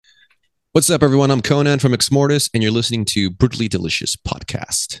What's up, everyone? I'm Conan from Exmortus, and you're listening to Brutally Delicious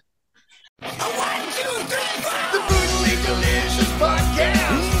Podcast. One, two, three, four. The Brutally Delicious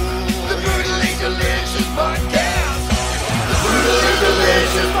Podcast. The Brutally Delicious Podcast. The Brutally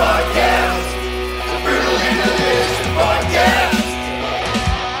Delicious Podcast. The Brutally Delicious Podcast.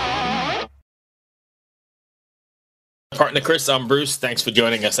 Partner Chris, I'm Bruce. Thanks for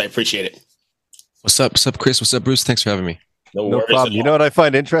joining us. I appreciate it. What's up? What's up, Chris? What's up, Bruce? Thanks for having me. No problem. You know what I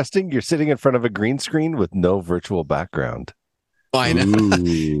find interesting? You're sitting in front of a green screen with no virtual background. Oh, I know.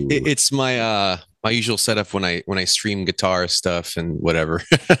 It's my my usual setup when I stream guitar stuff and whatever.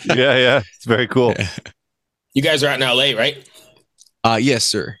 yeah. It's very cool. Yeah. You guys are out in LA, right? Yes,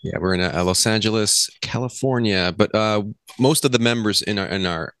 sir. Yeah, we're in Los Angeles, California. But most of the members in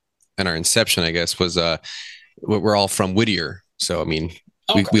our inception, I guess, was we're all from Whittier. So I mean,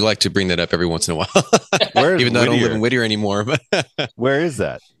 Okay. we like to bring that up every once in a while. Where's Even though I don't live Whittier? in Whittier anymore. But Where is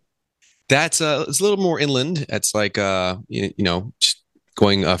that? that's it's a little more inland. It's like just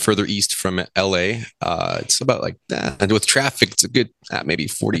going further east from LA. It's about like that. And with traffic, it's a good maybe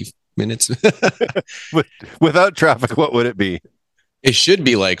 40 minutes. Without traffic, what would it be? It should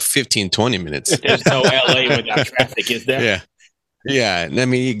be like 15, 20 minutes. There's no LA without traffic, is there? Yeah. Yeah. I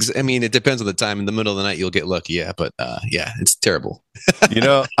mean, it depends on the time. In the middle of the night, you'll get lucky. Yeah. But yeah, it's terrible.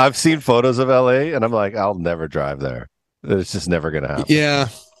 I've seen photos of LA and I'm like, I'll never drive there. It's just never going to happen. Yeah.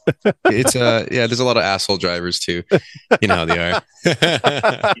 It's there's a lot of asshole drivers too. You know how they are.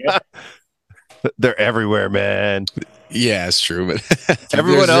 They're everywhere, man. Yeah, it's true. But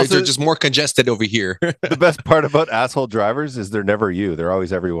Everyone else they're is- just more congested over here. The best part about asshole drivers is they're never you. They're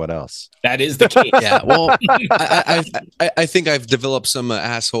always everyone else. That is the case. Yeah, well, I think I've developed some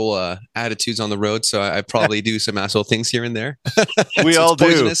asshole attitudes on the road, so I probably do some asshole things here and there. We So all it's do.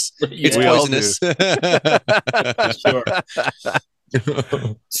 poisonous. It's We all poisonous. Sure.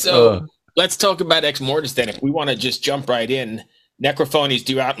 So let's talk about Exmortus then. If we want to just jump right in, Necrophony's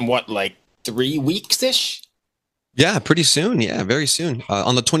due out in what, like 3 weeks ish? Yeah, pretty soon. Yeah, very soon.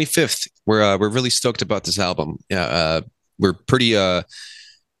 On the 25th, we're really stoked about this album. Yeah, we're pretty.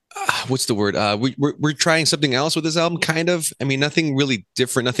 What's the word? We're trying something else with this album, kind of. I mean, nothing really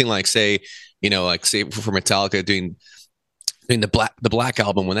different. Nothing like say for Metallica doing the Black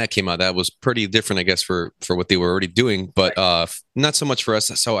album when that came out. That was pretty different, I guess, for what they were already doing. But not so much for us.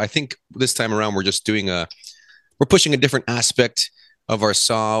 So I think this time around we're just we're pushing a different aspect of our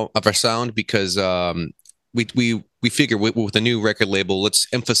sound because we figure with a new record label, let's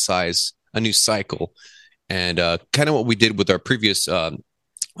emphasize a new cycle, and kind of what we did with our previous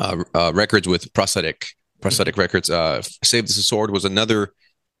records with prosthetic records. Save the Sword was another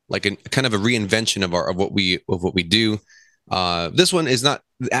like a kind of a reinvention of what we do. This one is not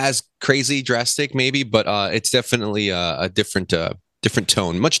as crazy drastic maybe, but it's definitely a different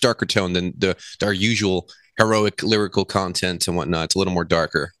tone, much darker tone than our usual heroic lyrical content and whatnot. It's a little more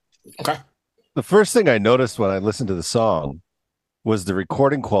darker. Okay. The first thing I noticed when I listened to the song was the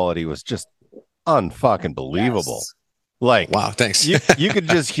recording quality was just unfucking believable. Yes. Like, Wow, thanks. you could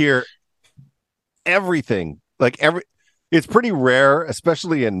just hear everything. It's pretty rare,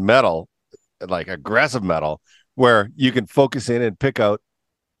 especially in metal, like aggressive metal, where you can focus in and pick out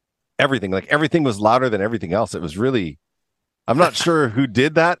everything. Like everything was louder than everything else. It was really, I'm not sure who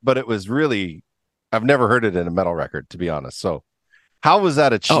did that, but it was really, I've never heard it in a metal record, to be honest. So how was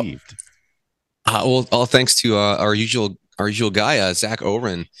that achieved? Well, all thanks to our usual guy, Zach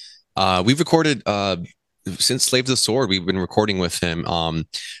Oren. We've recorded since Slave to the Sword. We've been recording with him.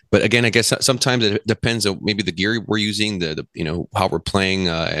 But again, I guess sometimes it depends on maybe the gear we're using, the how we're playing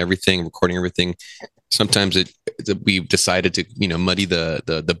everything, recording everything. Sometimes we've decided to muddy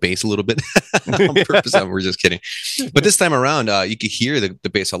the bass a little bit on purpose. We're just kidding. But this time around, you could hear the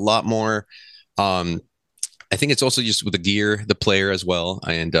bass a lot more. I think it's also just with the gear, the player as well,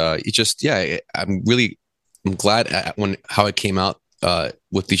 and it just I'm glad how it came out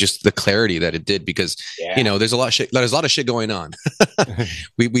with the clarity that it did, because there's a lot of shit going on.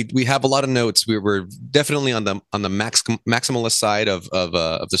 we have a lot of notes. We're definitely on the maximalist side of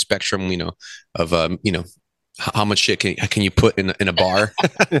the spectrum. How much shit can you put in a bar?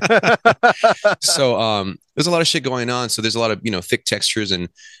 So there's a lot of shit going on. So there's a lot of thick textures, and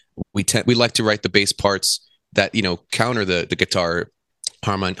we like to write the bass parts that counter the guitar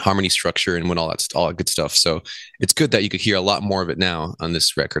harmony structure and all that good stuff. So it's good that you could hear a lot more of it now on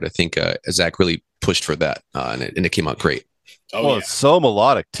this record. I think Zach really pushed for that, and it came out great. It's so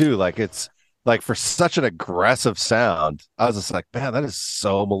melodic too. Like it's like for such an aggressive sound, I was just like, man, that is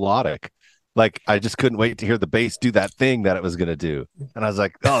so melodic. Like I just couldn't wait to hear the bass do that thing that it was going to do. And I was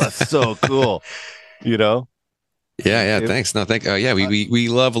like, oh, that's so cool. Yeah, thanks. No, thank. Yeah, we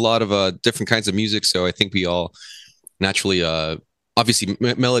love a lot of different kinds of music, so I think we all naturally obviously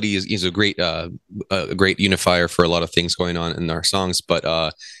melody is a great unifier for a lot of things going on in our songs, but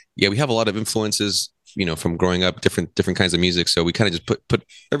yeah, we have a lot of influences, from growing up, different kinds of music, so we kind of just put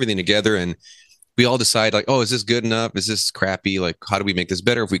everything together, and we all decide like, oh, is this good enough? Is this crappy? Like, how do we make this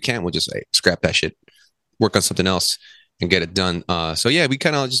better? If we can't, we'll just scrap that shit, work on something else, and get it done. So yeah, we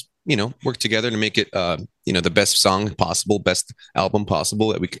kind of just work together to make it the best song possible, best album possible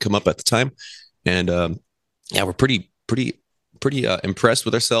that we could come up at the time. And yeah, we're pretty impressed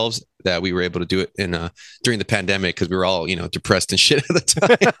with ourselves that we were able to do it in during the pandemic, because we were all depressed and shit at the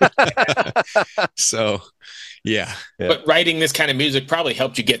time. So yeah. But writing this kind of music probably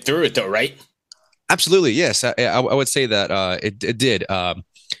helped you get through it, though, right? Absolutely, yes. I would say that it did.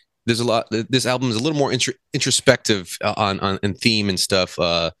 There's a lot. This album is a little more introspective on in theme and stuff.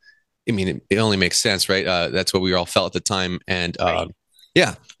 I mean, it only makes sense, right? That's what we all felt at the time, and Right.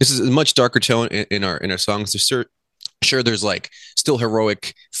 yeah, this is a much darker tone in our songs. Sure, there's like still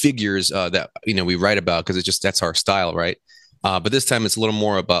heroic figures that we write about, because that's our style, right? But this time it's a little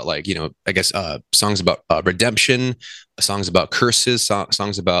more about, like, I guess songs about redemption, songs about curses,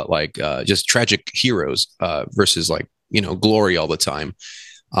 songs about like just tragic heroes versus like glory all the time.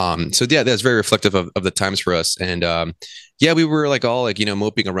 So yeah, that's very reflective of the times for us. And yeah, we were like all like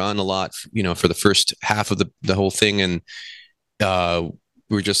moping around a lot, for the first half of the whole thing, and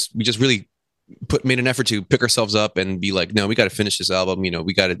we just really made an effort to pick ourselves up and be like, no, we got to finish this album.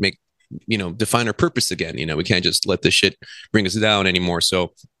 We got to make define our purpose again. We can't just let this shit bring us down anymore.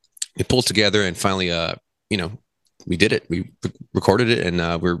 So we pulled together and finally we did it. We recorded it,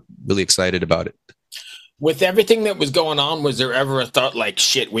 and we're really excited about it. With everything that was going on, was there ever a thought like,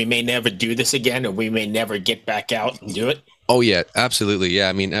 shit, we may never do this again, or we may never get back out and do it? Oh yeah, absolutely. Yeah,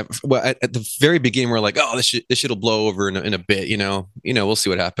 I mean, well, at the very beginning, we're like, oh, this shit'll blow over in a bit. We'll see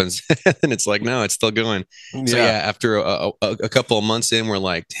what happens. And it's like, no, it's still going. So yeah, after a couple of months in, we're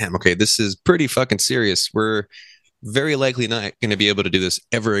like, damn, okay, this is pretty fucking serious. We're very likely not going to be able to do this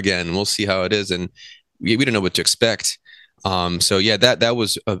ever again. We'll see how it is, and we don't know what to expect. So yeah, that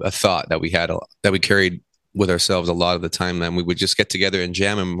was a thought that we had, that we carried with ourselves a lot of the time, and we would just get together and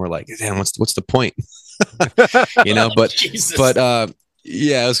jam, and we're like, damn, what's the point? But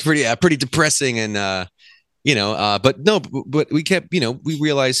yeah, it was pretty depressing, and but no, but we kept, we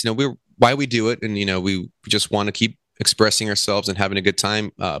realized, why we do it, and we just want to keep expressing ourselves and having a good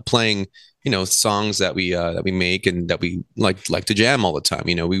time playing songs that we make and that we like to jam all the time.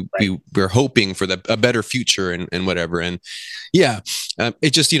 We're hoping for a better future and whatever. And yeah,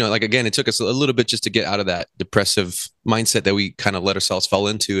 it just like, again, it took us a little bit just to get out of that depressive mindset that we kind of let ourselves fall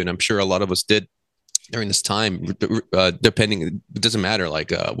into, and I'm sure a lot of us did during this time, depending, it doesn't matter,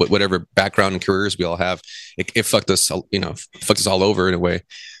 like whatever background and careers we all have, it fucked us, fucked us all over in a way.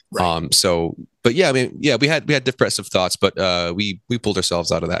 Right. So, but yeah, I mean, yeah, we had depressive thoughts, but we pulled ourselves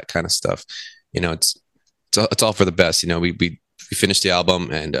out of that kind of stuff. It's all for the best. We finished the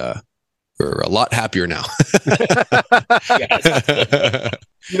album, and we're a lot happier now.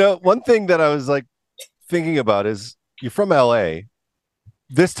 One thing that I was like thinking about is, you're from LA.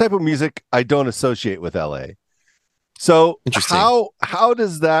 This type of music I don't associate with LA. So how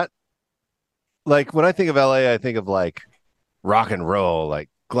does that, like, when I think of LA, I think of like rock and roll, like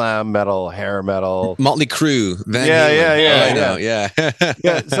glam metal, hair metal, Motley Crue. Yeah. I know. Yeah.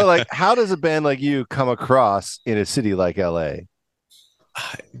 Yeah. So like, how does a band like you come across in a city like LA?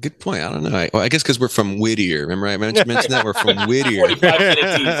 Good point. I don't know. I guess because we're from Whittier. Remember I mentioned that we're from Whittier. 45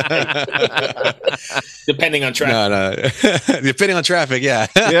 minutes each. Depending on traffic. No. Depending on traffic, yeah.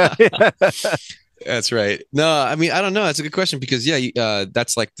 Yeah. That's right. No, I mean, I don't know. That's a good question, because yeah,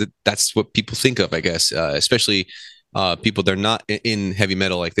 that's like that's what people think of, I guess, especially people that are not in heavy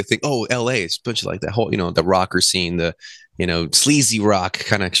metal. Like, they think, oh, LA, it's a bunch of like that whole, the rocker scene, the sleazy rock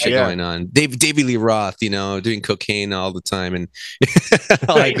kind of shit going on. David Lee Roth, doing cocaine all the time and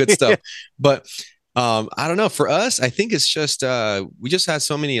all that good stuff. But I don't know. For us, I think it's just we just had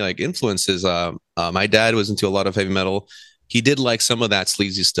so many like influences. My dad was into a lot of heavy metal. He did like some of that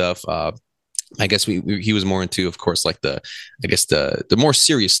sleazy stuff. I guess he was more into, of course, like the more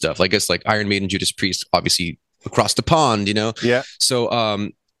serious stuff. I guess like Iron Maiden, Judas Priest, obviously across the pond, Yeah. So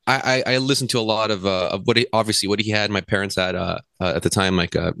I listened to a lot of what he had. My parents had at the time,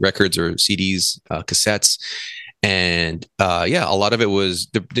 like records or CDs, cassettes, and yeah, a lot of it was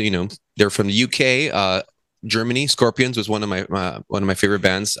they're from the UK, Germany. Scorpions was one of my favorite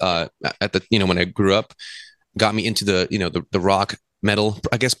bands at the when I grew up. Got me into the rock metal,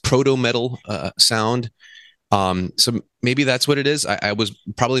 I guess proto metal sound. So maybe that's what it is. I was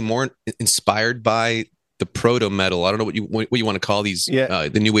probably more inspired by the proto metal. I don't know what you want to call these. Yeah.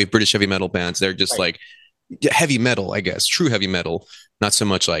 The new wave British heavy metal bands. They're just Right. like heavy metal, I guess, true heavy metal, not so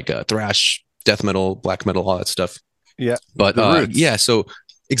much like thrash, death metal, black metal, all that stuff. Yeah. But The Roots. yeah, so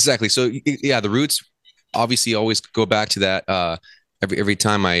exactly. So yeah, the Roots obviously always go back to that. Every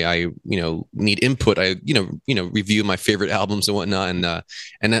time I need input, I review my favorite albums and whatnot, and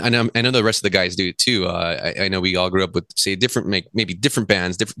I know the rest of the guys do it too. I know we all grew up with say maybe different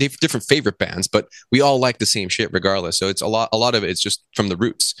bands, different favorite bands, but we all like the same shit regardless. So it's a lot of it's just from the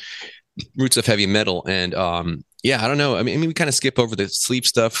roots of heavy metal, and yeah, I don't know. I mean, we kind of skip over the sleeve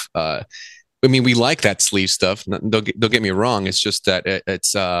stuff. I mean, we like that sleeve stuff. Don't get me wrong. It's just that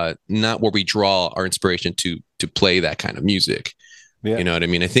it's not where we draw our inspiration to play that kind of music. Yeah. You know what I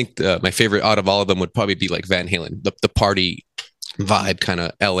mean? I think my favorite out of all of them would probably be like Van Halen, the party vibe kind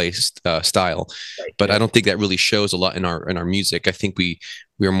of LA style. Right. But I don't think that really shows a lot in our music. I think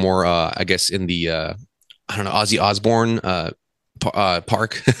we're more I guess in the I don't know, Ozzy Osbourne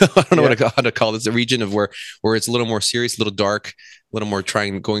park. I don't know how to call this, a region of where it's a little more serious, a little dark, a little more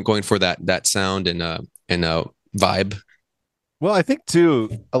going for that sound and vibe. Well, I think too,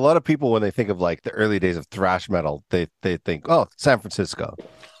 a lot of people when they think of like the early days of thrash metal, they think, oh, San Francisco,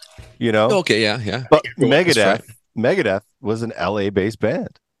 you know? Okay, yeah. But Right. Megadeth was an LA based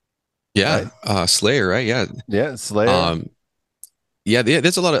band. Yeah, Slayer, right? Yeah, Slayer. Yeah,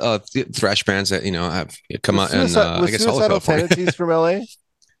 there's a lot of thrash bands that have come out, and I guess Suicidal Holocaust. Tendencies from LA.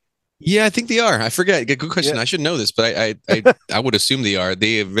 Yeah, I think they are. I forget. Good question. Yeah. I should know this, but I would assume they are.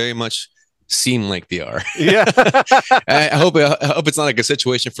 They very much seem like they are. Yeah. I hope it's not like a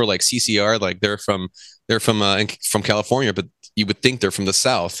situation for like CCR, like they're from California, but you would think they're from the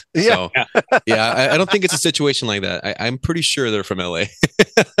South. Yeah. So yeah, I don't think it's a situation like that. I'm pretty sure they're from LA.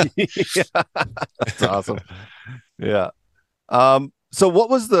 Yeah. That's awesome. Yeah. So what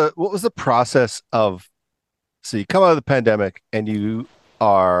was the process of, so you come out of the pandemic and you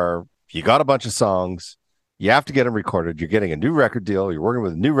got a bunch of songs, you have to get them recorded, you're getting a new record deal, you're working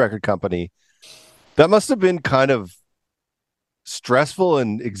with a new record company. That must have been kind of stressful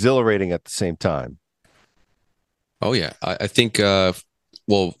and exhilarating at the same time. Oh yeah, I think well,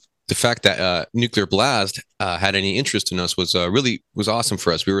 the fact that Nuclear Blast had any interest in us was awesome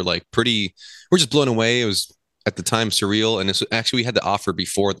for us. We were we're just blown away. It was at the time surreal, and actually we had the offer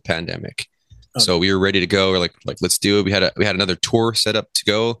before the pandemic, so we were ready to go. We're like let's do it. We had another tour set up to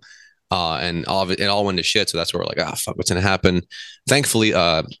go, and it all went to shit. So that's where we're like, fuck, what's gonna happen? Thankfully,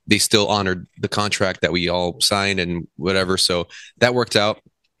 they still honored the contract that we all signed and whatever. So that worked out,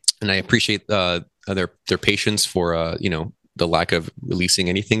 and I appreciate their patience for the lack of releasing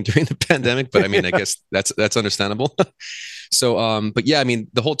anything during the pandemic. But I mean, I guess that's understandable. So, but yeah, I mean,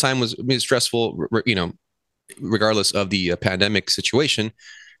 the whole time was stressful, regardless of the pandemic situation.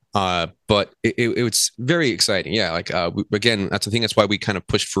 But it was very exciting. Yeah. Like, again, that's the thing. That's why we kind of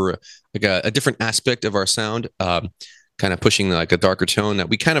pushed for a different aspect of our sound, kind of pushing like a darker tone that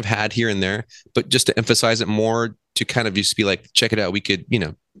we kind of had here and there, but just to emphasize it more, to kind of just be like, check it out. We could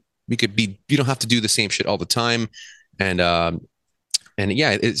be, you don't have to do the same shit all the time. And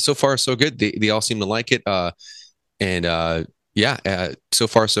yeah, so far so good. They all seem to like it. So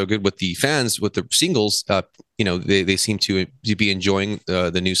far so good with the fans, with the singles. They seem to be enjoying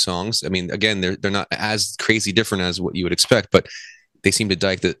the new songs. I mean, again, they're not as crazy different as what you would expect, but they seem to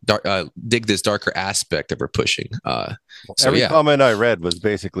dig this darker aspect that we're pushing. Every comment I read was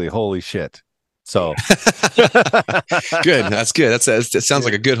basically "holy shit." So good. That's good. That sounds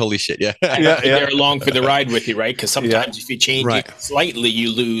like a good holy shit. Yeah. They're along for the ride with you, right? Because sometimes if you change it slightly,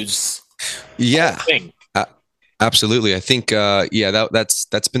 you lose. Yeah. The whole thing. Absolutely. I think,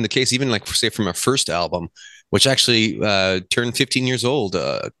 that's been the case, even like say from our first album, which actually turned 15 years old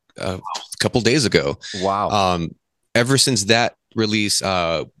a couple days ago. Wow. Ever since that release,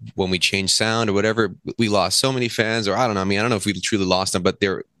 when we changed sound or whatever, we lost so many fans, or I don't know. I mean, I don't know if we truly lost them, but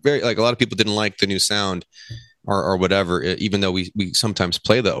they're very, like, a lot of people didn't like the new sound or whatever, even though we sometimes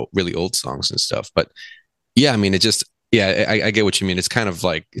play the really old songs and stuff. But yeah, I mean, it just, yeah, I get what you mean. It's kind of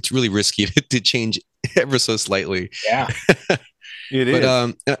like, it's really risky to change ever so slightly. Yeah, it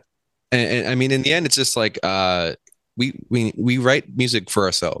is. And I mean, in the end, it's just like, we write music for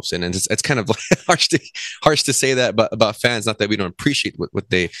ourselves, and it's kind of harsh to say that about fans. Not that we don't appreciate what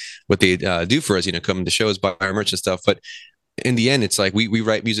they do for us, coming to shows, buy our merch and stuff. But in the end, it's like we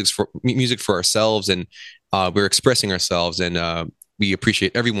write music for ourselves, and we're expressing ourselves, and we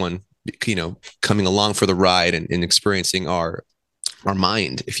appreciate everyone coming along for the ride and experiencing our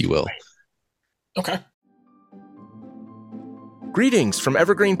mind, if you will. Okay. Greetings from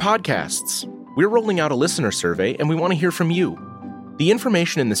Evergreen Podcasts. We're rolling out a listener survey, and we want to hear from you. The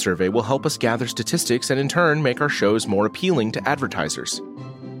information in the survey will help us gather statistics and in turn make our shows more appealing to advertisers.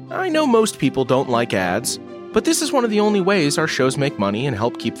 I know most people don't like ads, but this is one of the only ways our shows make money and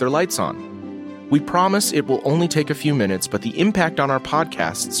help keep their lights on. We promise it will only take a few minutes, but the impact on our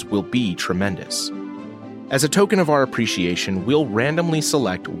podcasts will be tremendous. As a token of our appreciation, we'll randomly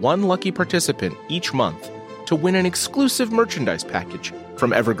select one lucky participant each month to win an exclusive merchandise package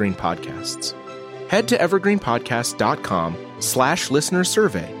from Evergreen Podcasts. Head to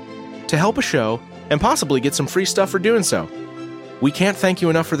evergreenpodcast.com/listenersurvey to help a show and possibly get some free stuff for doing so. We can't thank you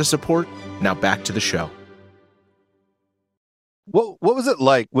enough for the support. Now back to the show. What was it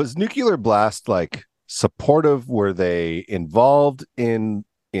like? Was Nuclear Blast like supportive? Were they involved in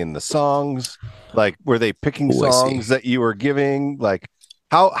the songs? Like, were they picking songs that you were giving? Like,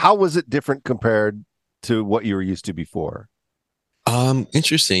 how was it different compared to what you were used to before?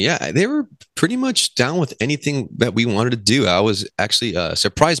 Interesting. Yeah, they were pretty much down with anything that we wanted to do. I was actually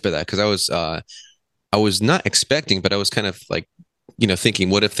surprised by that because I was not expecting, but I was kind of like, thinking,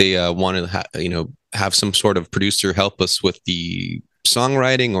 what if they wanted to have some sort of producer help us with the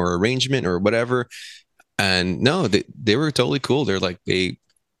songwriting or arrangement or whatever. And no, they were totally cool. They're like, I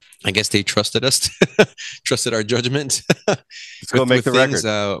guess they trusted us, trusted our judgment. Let's go make the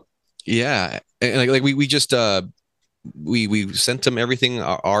record. Yeah, and like we just we sent them everything,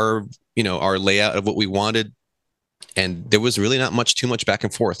 our layout of what we wanted, and there was really not too much back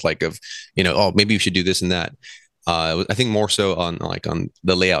and forth, like of oh, maybe you should do this and that. I think more so on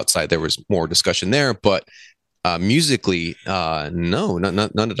the layout side there was more discussion there, but musically, no,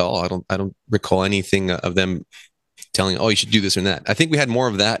 none at all. I don't recall anything of them telling, oh, you should do this or that. I think we had more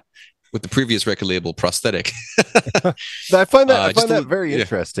of that with the previous record label, Prosthetic. I find that very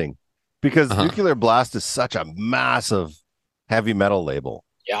interesting because Nuclear Blast is such a massive heavy metal label.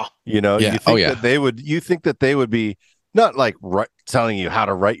 Yeah. You think that they would be not like telling you how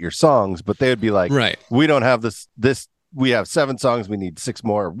to write your songs, but they would be like, right, we don't have this, we have 7 songs, we need 6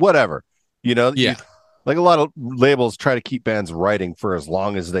 more, whatever. Like a lot of labels try to keep bands writing for as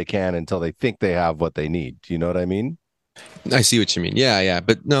long as they can until they think they have what they need. Do you know what I mean? I see what you mean. Yeah.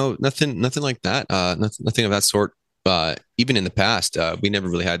 But no, nothing like that. Nothing of that sort. Even in the past, we never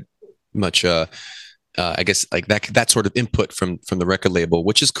really had much, I guess, like that sort of input from the record label,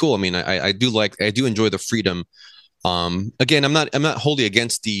 which is cool. I mean, I do enjoy the freedom. Again, I'm not wholly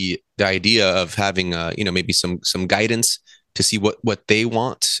against the idea of having, maybe some guidance to see what they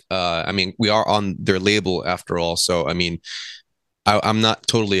want. I mean, we are on their label after all. So, I mean, I'm not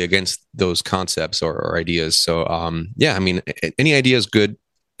totally against those concepts or ideas. So, yeah, I mean, any idea is good.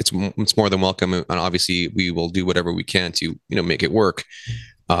 It's more than welcome. And obviously we will do whatever we can to, make it work.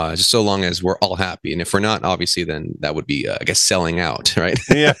 Just so long as we're all happy. And if we're not, obviously, then that would be, I guess, selling out. Right.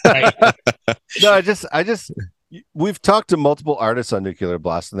 Yeah. No, I just, we've talked to multiple artists on Nuclear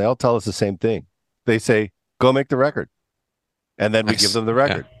Blast and they all tell us the same thing. They say, go make the record. And then we give them the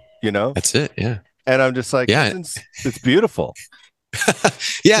record, That's it. Yeah. And I'm just like, yeah, it's beautiful.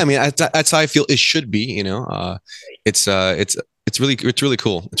 Yeah. I mean, that's how I feel it should be, it's really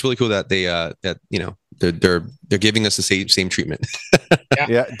cool. It's really cool that they're giving us the same treatment.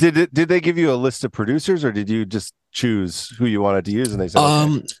 Yeah. Did they give you a list of producers or did you just choose who you wanted to use? And they said,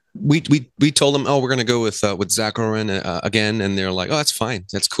 okay. We told them, oh, we're going to go with Zach Oren again. And they're like, oh, that's fine.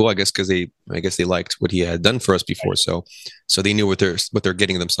 That's cool. I guess, they liked what he had done for us before. So they knew what they're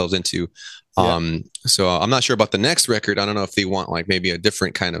getting themselves into. Yeah. So I'm not sure about the next record. I don't know if they want like maybe a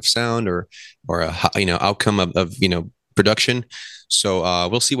different kind of sound or a, outcome of production. So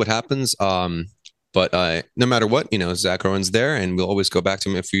we'll see what happens. But no matter what, Zach Owen's there, and we'll always go back to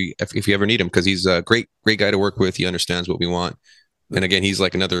him if we ever need him because he's a great guy to work with. He understands what we want, and again, he's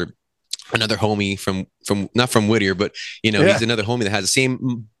like another homie from not from Whittier, but he's another homie that has the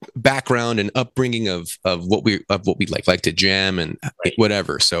same background and upbringing of what we like to jam and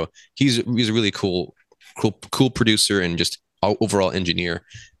whatever. So he's a really cool producer and just overall engineer.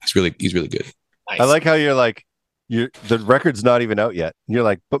 He's really good. Nice. I like how you're like. The record's not even out yet. You're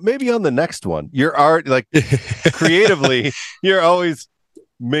like, but maybe on the next one. Your art, like creatively, you're always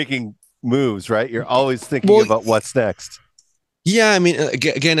making moves, right? You're always thinking about what's next. Yeah, I mean,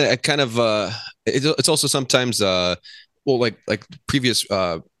 again, I kind of it's also sometimes like previous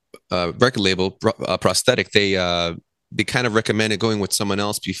record label Prosthetic, they kind of recommended going with someone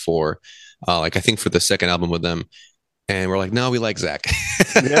else before, like I think for the second album with them. And we're like, no, we like Zach.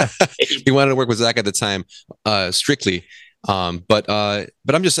 Yeah. We wanted to work with Zach at the time, strictly. But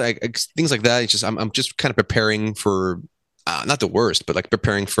I'm just like things like that. It's just I'm just kind of preparing for not the worst, but like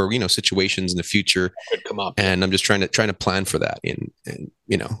preparing for situations in the future could come up. And I'm just trying to plan for that and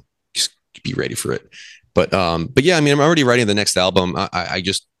just be ready for it. But yeah, I mean, I'm already writing the next album. I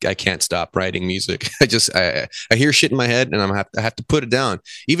can't stop writing music. I hear shit in my head, and I have to put it down,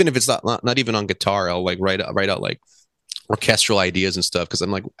 even if it's not even on guitar. I'll like write out like orchestral ideas and stuff because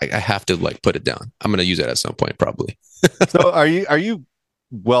I'm like I have to like put it down. I'm gonna use it at some point probably. So are you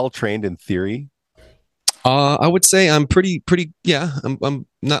well trained in theory? I would say I'm pretty. Yeah, I'm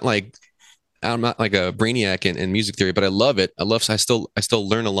not like a brainiac in music theory, but I love it. I still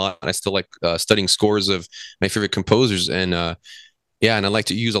learn a lot. I still like studying scores of my favorite composers, and yeah, and I like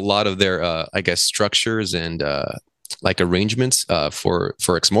to use a lot of their I guess structures and like arrangements for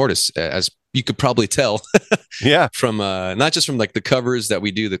Exmortus, as you could probably tell Yeah. from not just from like the covers that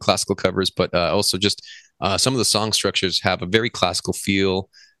we do, the classical covers, but also just some of the song structures have a very classical feel.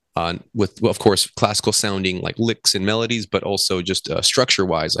 With, well, of course, classical sounding like licks and melodies, but also just structure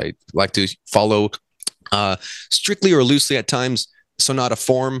wise, I like to follow strictly or loosely at times sonata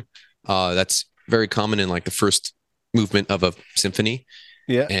form. That's very common in like the first movement of a symphony.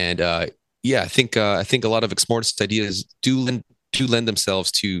 Yeah. And yeah, I think a lot of Exmortus ideas do lend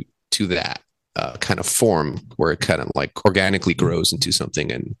themselves to that kind of form where it kind of like organically grows into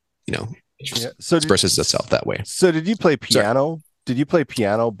something and Yeah. So expresses itself that way. So did you play piano? Did you play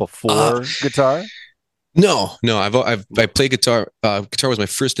piano before guitar? No, I played guitar. Guitar was my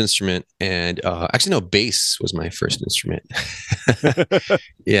first instrument, and actually, no, bass was my first instrument.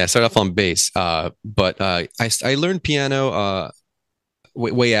 Yeah, I started off on bass, but I learned piano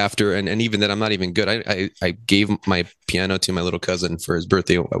way after, and even then, I'm not even good. I gave my piano to my little cousin for his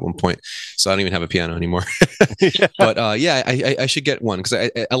birthday at one point, so I don't even have a piano anymore. Yeah. But yeah, I should get one because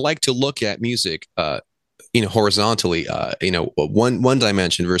I like to look at music. Horizontally, one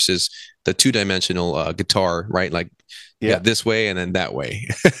dimension versus the two-dimensional guitar, right? Like, yeah, this way and then that way.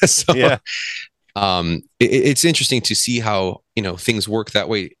 So, Yeah. It's interesting to see how things work that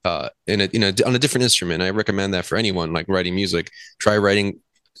way on a different instrument. I recommend that for anyone like writing music. Try writing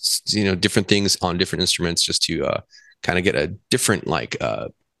different things on different instruments just to kind of get a different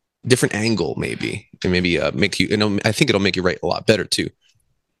different angle maybe, and maybe make you I think it'll make you write a lot better too.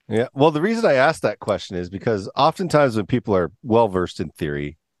 Yeah. Well, the reason I asked that question is because oftentimes when people are well versed in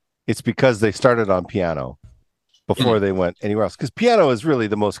theory, it's because they started on piano before they went anywhere else. Because piano is really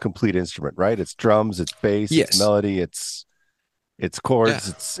the most complete instrument, right? It's drums, it's bass, Yes. it's melody, it's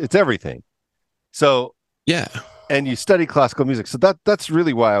chords, it's everything. So Yeah. and you study classical music. So that's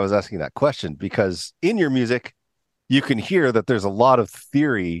really why I was asking that question, because in your music, you can hear that there's a lot of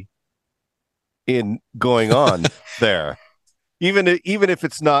theory in going on there. Even if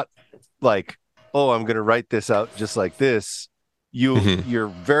it's not like, oh, I'm going to write this out just like this, you're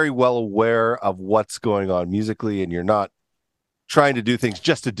very well aware of what's going on musically, and you're not trying to do things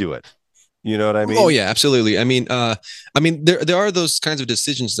just to do it. You know what I mean? Oh yeah, absolutely. I mean, there are those kinds of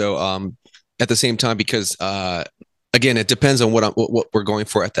decisions though. At the same time, because again, it depends on what we're going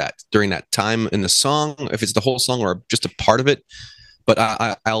for during that time in the song. If it's the whole song or just a part of it, but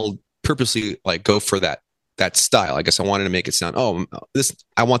I'll purposely like go for that style. I guess I wanted to make it sound. Oh,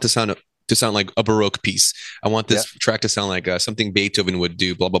 I want the sound to sound like a Baroque piece. I want this track to sound like something Beethoven would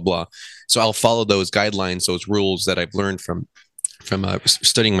do. Blah blah blah. So I'll follow those guidelines, those rules that I've learned from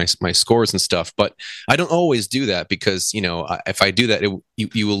studying my scores and stuff. But I don't always do that because if I do that,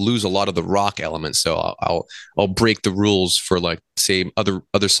 you will lose a lot of the rock elements. So I'll break the rules for like say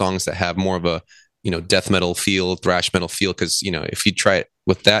other songs that have more of a death metal feel, thrash metal feel, because if you try it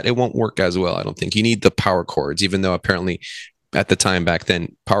with that, it won't work as well. I don't think you need the power chords, even though apparently at the time back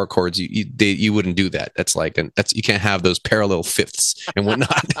then, power chords you wouldn't do that. You can't have those parallel fifths and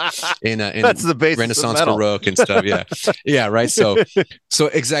whatnot in that's the basis Renaissance of metal. Baroque and stuff. Yeah, yeah, right. So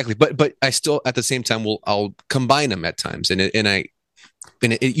exactly, but I still at the same time I'll combine them at times, and it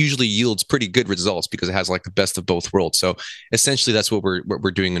usually yields pretty good results because it has like the best of both worlds. So essentially, that's what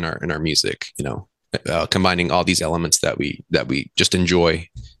we're doing in our music. Combining all these elements that we just enjoy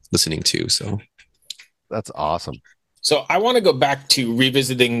listening to. So that's awesome. So I want to go back to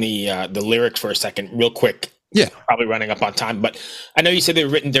revisiting the lyrics for a second, real quick. Yeah, probably running up on time, but I know you said they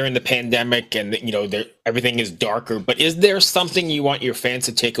were written during the pandemic, and everything is darker. But is there something you want your fans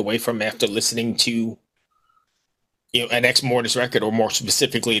to take away from after listening to an Exmortus record, or more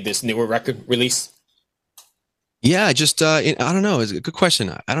specifically this newer record release? Yeah, just I don't know. It's a good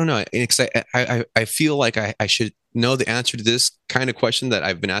question. I don't know. I feel like I should know the answer to this kind of question that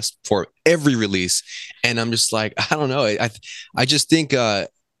I've been asked for every release, and I'm just like, I don't know. I just think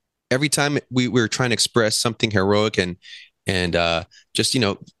every time we're trying to express something heroic and just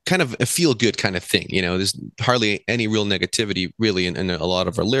kind of a feel good kind of thing. There's hardly any real negativity really in a lot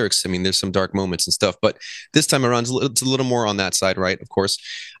of our lyrics. I mean, there's some dark moments and stuff, but this time around it's a little more on that side, right? Of course.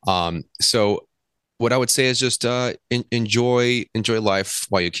 So what I would say is just enjoy life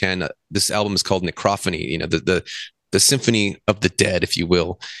while you can. This album is called Necrophony, the symphony of the dead, if you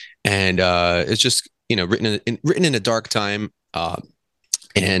will, and it's just written in a dark time,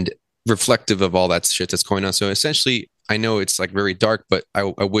 and reflective of all that shit that's going on. So essentially, I know it's like very dark, but I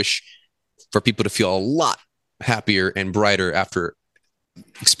wish for people to feel a lot happier and brighter after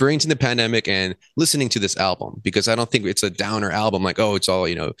experiencing the pandemic and listening to this album, because I don't think it's a downer album like, oh, it's all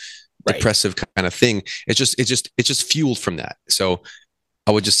depressive kind of thing. It's just fueled from that. So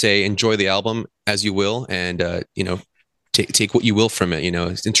I would just say enjoy the album as you will, and take what you will from it.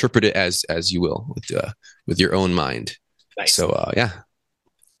 Interpret it as you will with your own mind. Nice. So yeah.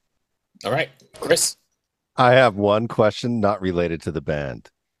 All right, Chris. I have one question not related to the band.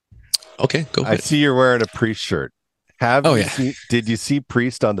 Okay, go ahead. I see you're wearing a Priest shirt. Did you see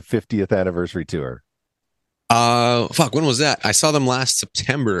Priest on the 50th anniversary tour? When was that? I saw them last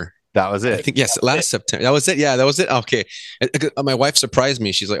September. That was it. I think yes, last September. That was it. Yeah, that was it. Okay. My wife surprised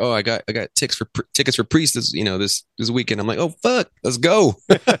me. She's like, "Oh, I got tickets for Priest this weekend." I'm like, "Oh fuck, let's go."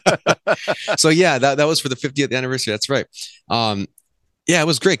 So yeah, that was for the 50th anniversary. That's right. Yeah, it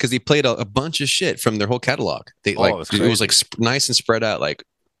was great because they played a bunch of shit from their whole catalog. It was like nice and spread out, like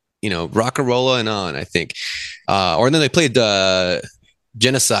rock and rolla and on. I think, or then they played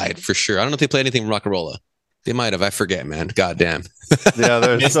Genocide for sure. I don't know if they played anything rock and rolla. They might have. I forget, man. God damn. Yeah,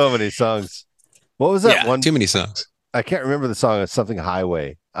 there's so many songs. What was that one? Too many songs. I can't remember the song. It's something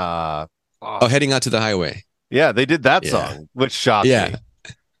Highway. Heading Out to the Highway. Yeah, they did that song, which shocked me.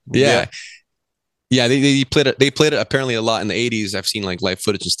 Yeah, they played it. They played it apparently a lot in the 80s. I've seen like live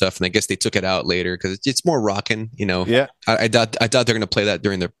footage and stuff, and I guess they took it out later because it's more rocking. Yeah, I doubt they're gonna play that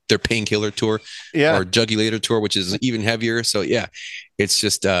during their Painkiller tour, or Jugulator tour, which is even heavier. So yeah, it's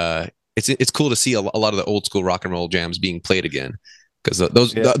just it's cool to see a lot of the old school rock and roll jams being played again, because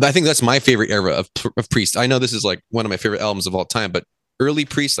I think that's my favorite era of Priest. I know this is like one of my favorite albums of all time, but early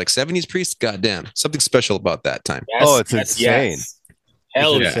Priest, like 70s Priest, goddamn, something special about that time. Yes, it's insane. Yes.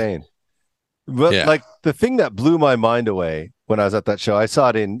 Hell it's insane. But like the thing that blew my mind away when I was at that show, I saw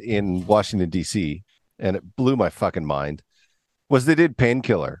it in Washington D.C. and it blew my fucking mind, was they did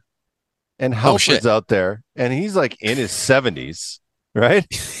Painkiller, and Halford's out there and he's like in his 70s, right?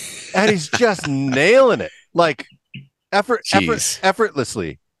 And he's just nailing it, like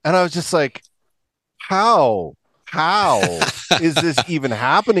effortlessly. And I was just like, how is this even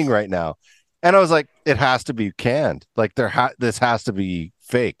happening right now? And I was like, it has to be canned. Like this has to be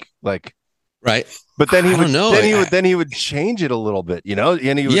fake. Like, right. But then he would change it a little bit, and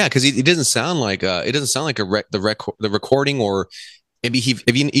because it doesn't sound like the recording, or maybe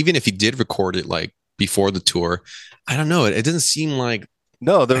even if he did record it like before the tour, I don't know. It doesn't seem like.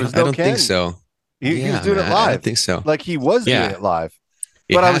 No, there was no. I don't think so. He was doing it live. I don't think so. Like he was doing it live.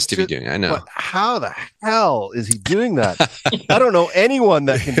 But I was to be doing it. I know. But how the hell is he doing that? I don't know anyone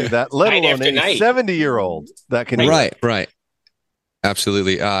that can do that, let alone a 70-year-old that can do it. Right.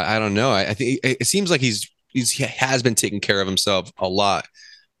 Absolutely. I don't know. I think it seems like he has been taking care of himself a lot.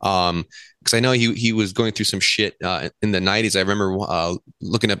 Because I know he was going through some shit in the 90s. I remember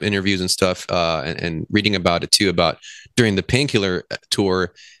looking up interviews and stuff and reading about it too, about during the Painkiller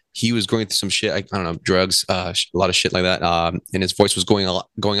tour. He was going through some shit. I don't know, drugs, a lot of shit like that. And his voice was going out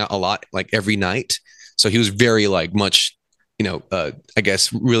a lot, like every night. So he was very like much, I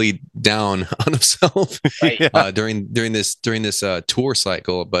guess really down on himself during this tour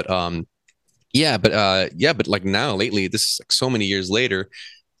cycle. But but like now lately, this is like so many years later,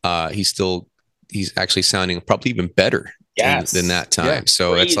 he's actually sounding probably even better than that time. Yeah,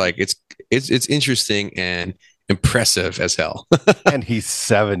 so crazy. It's like it's interesting and impressive as hell. And he's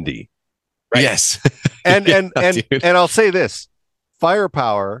 70. Right? Yes. And I'll say this,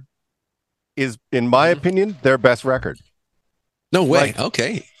 Firepower is, in my opinion, their best record. No way.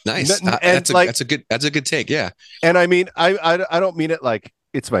 Okay. Nice. That's a good take. Yeah. And I mean, I don't mean it like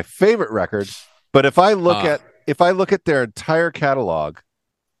it's my favorite record, but if I look at their entire catalog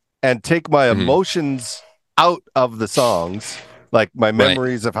and take my emotions out of the songs, like my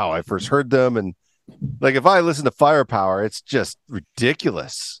memories of how I first heard them, and like if I listen to Firepower, it's just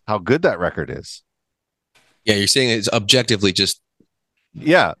ridiculous how good that record is. Yeah, you're saying it's objectively just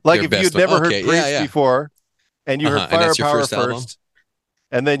like if you'd never heard Priest before and you heard Firepower first,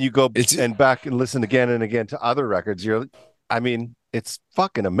 and then you go and back and listen again and again to other records, it's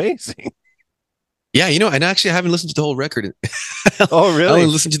fucking amazing. Yeah, and actually I haven't listened to the whole record. Oh, really? I only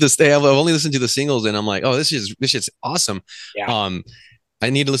listened to I've only listened to the singles, and I'm like, oh, this shit's awesome. Yeah. I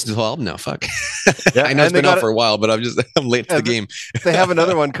need to listen to the whole album now. Fuck. Yeah, I know it's been out for a while, but I'm late to the game. They have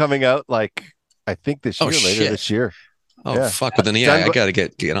another one coming out, like I think later this year. Oh fuck! But then I gotta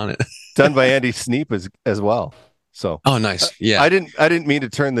get on it. done by Andy Sneap as well. So Oh, nice. Yeah. I didn't mean to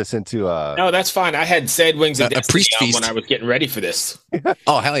turn this into No, that's fine. I had Sad Wings of A Destiny priest on feast. when I was getting ready for this.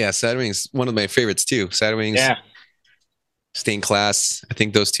 Oh, hell yeah. Sad Wings, one of my favorites too. Sad Wings, Yeah. Stained Class. I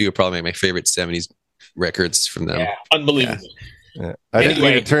think those two are probably my favorite 70s records from them. Yeah. Unbelievable. Yeah. I didn't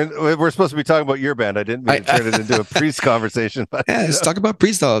mean to turn. We're supposed to be talking about your band. I didn't mean to turn it into a priest conversation. But, Yeah, let's talk about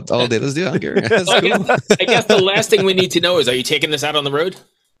Priest all day. Let's do it. I don't care. That's Well, cool. I guess the last thing we need to know is, are you taking this out on the road?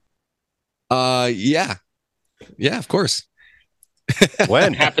 Yeah. Yeah, of course.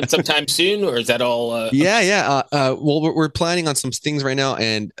 when? Happen sometime soon, or is that all? Yeah. Well, we're planning on some things right now,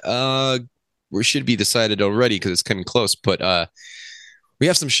 and we should be decided already because it's coming close. But we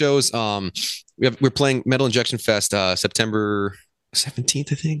have some shows. We're playing Metal Injection Fest September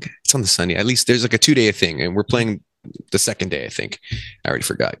 17th, I think. It's on the Sunday. At least there's like a 2-day thing, and we're playing the second day, I think. I already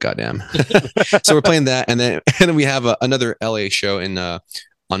forgot. Goddamn. So we're playing that, and then we have another LA show on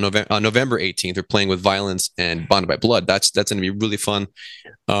November 18th. We're playing with Violence and Bonded by Blood. That's going to be really fun.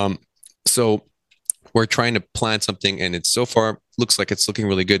 So we're trying to plan something, and so far looks like it's looking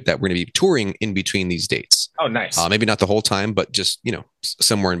really good that we're going to be touring in between these dates. Oh, nice. Maybe not the whole time, but just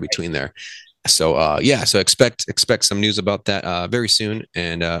somewhere in between there. So so expect some news about that very soon,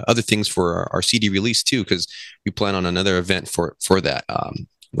 and other things for our CD release too, because we plan on another event for that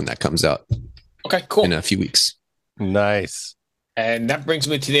when that comes out. Okay, cool. In a few weeks. Nice. And that brings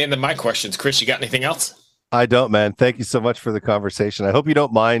me to the end of my questions. Chris, you got anything else? I don't, man. Thank you so much for the conversation. I hope you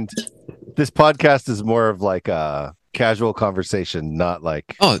don't mind. This podcast is more of like a casual conversation, not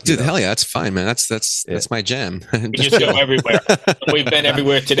like. Oh, dude, hell yeah, that's fine, man. That's my jam. We just go everywhere. We've been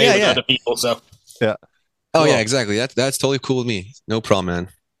everywhere today with other people, so. Yeah. Oh, yeah, exactly. That's totally cool with me. No problem, man.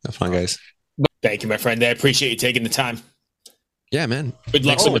 Have fun, guys. Thank you, my friend. I appreciate you taking the time. Yeah, man. Good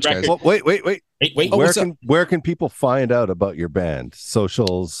luck Thanks with so the much, record. guys. Wait. Where can people find out about your band?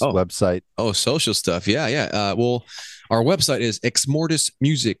 Socials, website? Oh, social stuff. Yeah. Well, our website is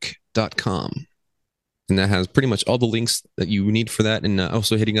exmortusmusic.com. And that has pretty much all the links that you need for that, and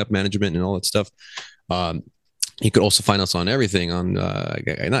also hitting up management and all that stuff. You could also find us on everything on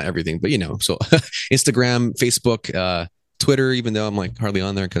not everything, but so Instagram, Facebook, Twitter, even though I'm like hardly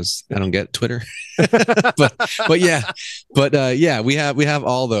on there because I don't get Twitter. but yeah, we have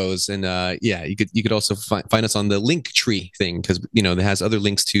all those, and you could also find us on the link tree thing, because it has other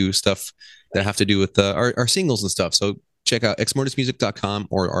links to stuff that have to do with our singles and stuff. So check out exmortusmusic.com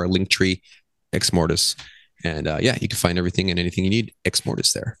or our link tree, Exmortus, and you can find everything and anything you need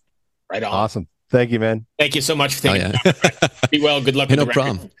Exmortus there. Right on. Awesome. Thank you, man. Thank you so much for taking the time. Be well. Good luck with No the record.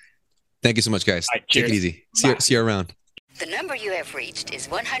 problem. Thank you so much, guys. Right, take it cheers. easy. See you around. The number you have reached is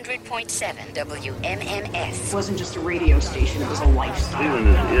 100.7 WMMS. It wasn't just a radio station, it was a lifestyle. Cleveland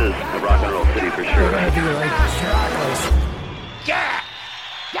is a rock and roll city for sure. Get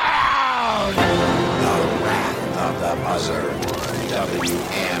down! The Wrath of the Buzzard.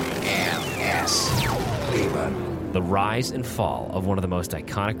 WMMS. Cleveland. The rise and fall of one of the most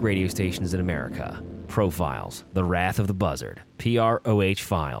iconic radio stations in America. Profiles, The Wrath of the Buzzard, PROH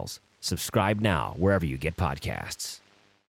Files. Subscribe now wherever you get podcasts.